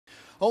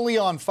Only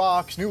on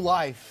Fox, New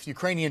Life,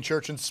 Ukrainian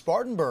church in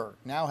Spartanburg,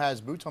 now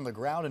has boots on the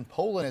ground in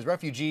Poland as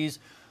refugees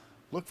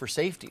look for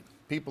safety.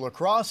 People are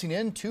crossing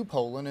into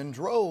Poland in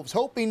droves,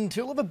 hoping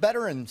to live a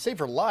better and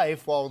safer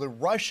life while the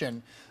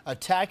Russian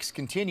attacks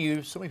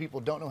continue. So many people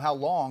don't know how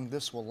long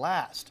this will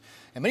last.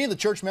 And many of the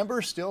church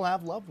members still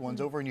have loved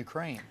ones over in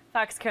Ukraine.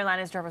 Fox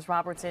Carolina's Jarvis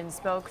Robertson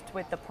spoke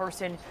with the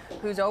person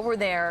who's over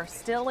there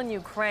still in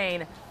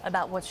Ukraine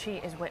about what she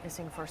is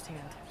witnessing firsthand.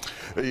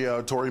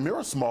 Yeah, Tori,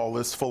 Mira Smal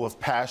is full of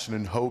passion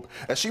and hope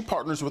as she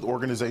partners with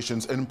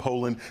organizations in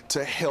Poland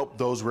to help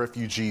those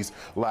refugees.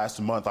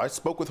 Last month, I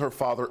spoke with her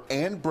father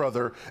and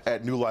brother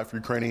at New Life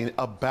Ukrainian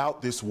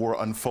about this war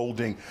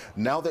unfolding.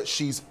 Now that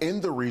she's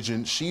in the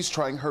region, she's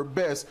trying her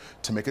best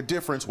to make a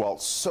difference while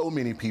so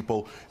many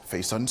people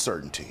face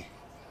uncertainty.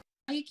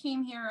 I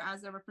came here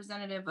as a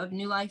representative of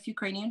New Life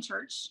Ukrainian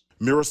Church.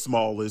 Mira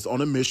Smal is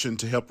on a mission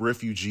to help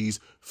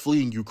refugees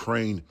fleeing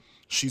Ukraine.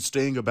 She's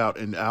staying about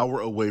an hour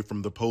away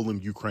from the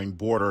Poland-Ukraine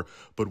border,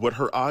 but what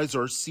her eyes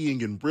are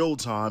seeing in real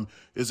time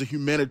is a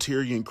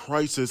humanitarian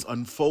crisis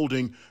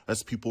unfolding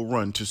as people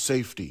run to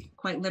safety.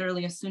 Quite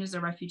literally, as soon as the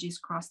refugees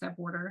cross that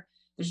border,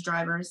 there's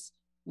drivers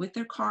with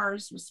their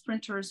cars, with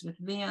sprinters, with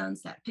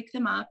vans that pick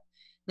them up.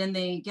 Then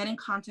they get in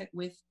contact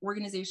with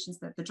organizations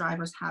that the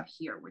drivers have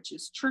here, which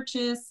is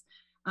churches.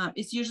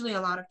 It's usually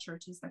a lot of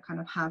churches that kind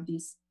of have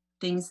these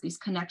things, these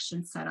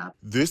connections set up.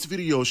 This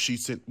video she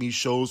sent me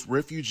shows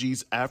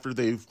refugees after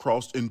they've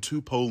crossed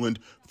into Poland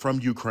from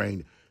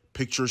Ukraine.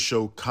 Pictures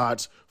show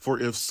cots for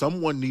if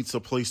someone needs a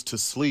place to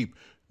sleep.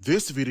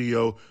 This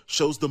video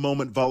shows the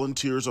moment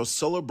volunteers are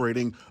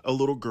celebrating a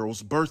little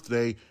girl's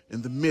birthday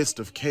in the midst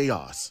of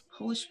chaos.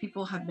 Polish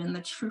people have been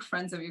the true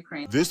friends of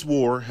Ukraine. This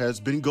war has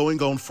been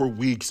going on for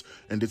weeks,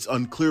 and it's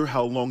unclear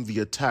how long the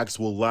attacks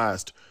will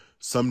last.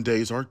 Some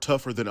days are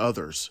tougher than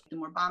others. The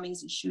more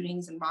bombings and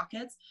shootings and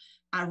rockets.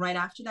 Right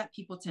after that,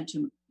 people tend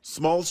to.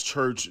 Smal's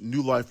church,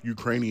 New Life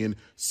Ukrainian,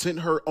 sent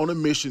her on a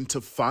mission to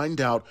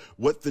find out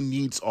what the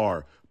needs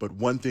are. But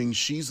one thing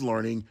she's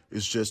learning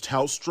is just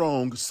how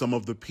strong some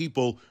of the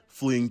people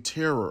fleeing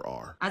terror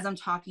are. As I'm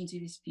talking to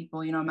these people,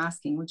 I'm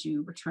asking, would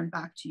you return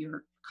back to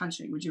your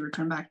country? Would you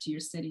return back to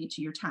your city,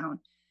 to your town?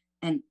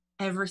 And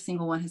every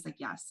single one has like,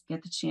 yes,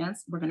 get the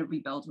chance. We're going to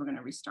rebuild. We're going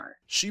to restart.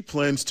 She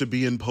plans to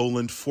be in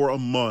Poland for a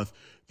month.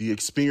 The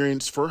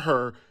experience for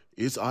her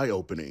is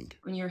eye-opening.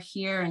 When you're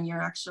here and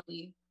you're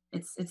actually,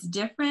 it's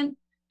different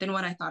than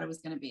what I thought it was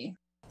going to be.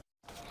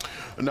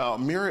 Now,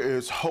 Mira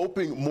is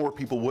hoping more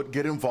people would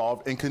get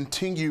involved and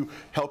continue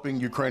helping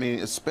Ukrainian,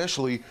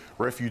 especially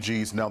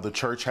refugees. Now, the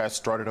church has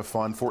started a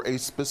fund for a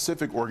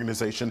specific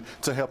organization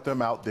to help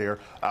them out there.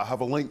 I'll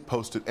have a link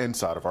posted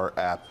inside of our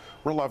app.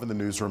 We're live in the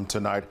newsroom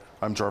tonight.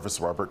 I'm Jarvis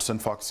Robertson,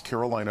 Fox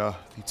Carolina,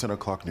 the 10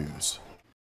 o'clock news.